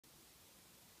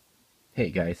Hey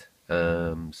guys,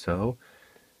 so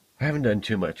I haven't done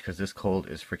too much because this cold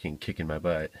is freaking kicking my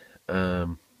butt.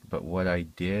 But what I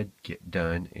did get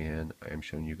done, and I'm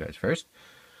showing you guys first,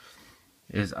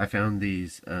 is I found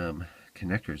these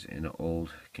connectors in an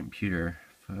old computer.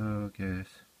 Focus,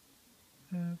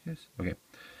 focus. Okay.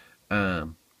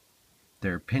 Um,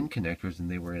 they're pin connectors,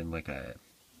 and they were in like a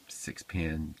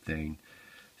 6-pin thing.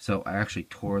 So I actually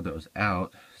tore those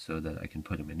out so that I can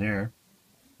put them in there.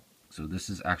 So this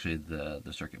is actually the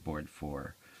circuit board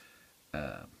for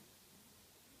uh,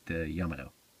 the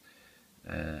Yamato.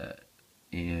 Uh,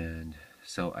 and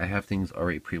so I have things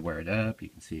already pre-wired up. You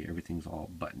can see everything's all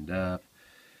buttoned up,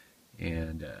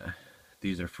 and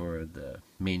these are for the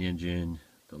main engine.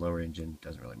 The lower engine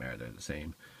doesn't really matter, they're the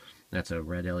same. That's a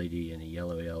red LED and a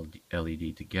yellow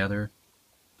LED together.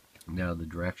 Now the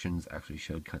directions actually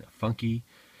showed kind of funky,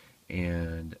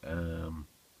 and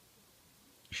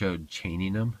showed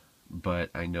chaining them, but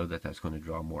I know that that's going to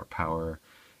draw more power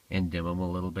and dim them a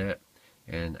little bit,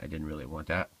 and I didn't really want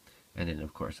that. And then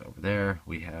of course over there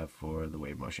we have for the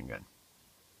wave motion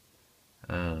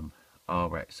gun. All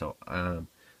right, so I'm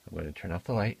going to turn off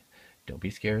the light. Don't be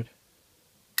scared.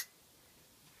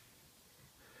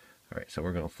 All right, so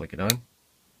we're going to flick it on.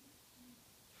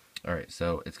 All right,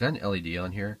 so it's got an LED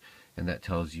on here, and that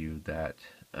tells you that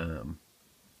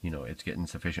it's getting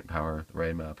sufficient power, the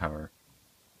right amount of power.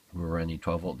 We're running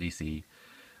 12 volt DC.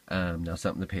 Now,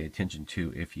 something to pay attention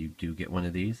to if you do get one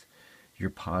of these, your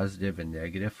positive and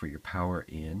negative for your power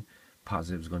in.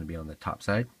 Positive is going to be on the top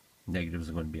side, negative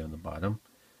is going to be on the bottom.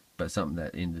 But something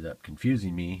that ended up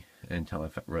confusing me until I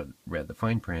read the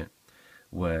fine print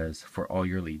was for all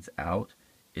your leads out,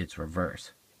 it's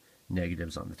reverse.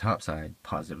 Negatives on the top side,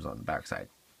 positives on the back side.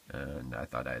 And I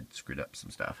thought I'd screwed up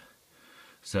some stuff.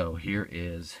 So here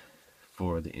is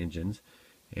for the engines.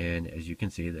 And as you can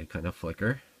see, they kind of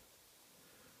flicker.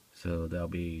 So that'll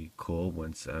be cool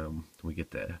once we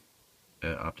get the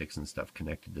optics and stuff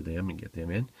connected to them and get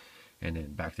them in. And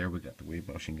then back there we got the wave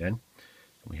motion gun.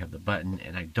 We have the button,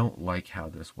 and I don't like how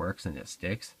this works and it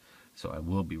sticks, so I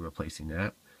will be replacing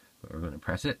that. But we're going to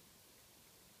press it.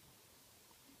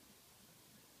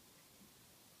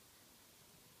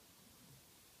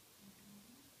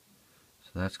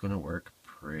 So that's going to work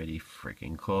pretty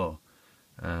freaking cool.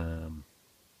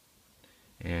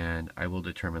 And I will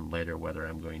determine later whether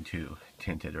I'm going to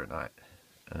tint it or not.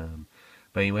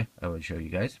 But anyway, I will show you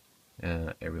guys.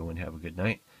 Everyone have a good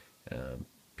night.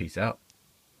 Peace out.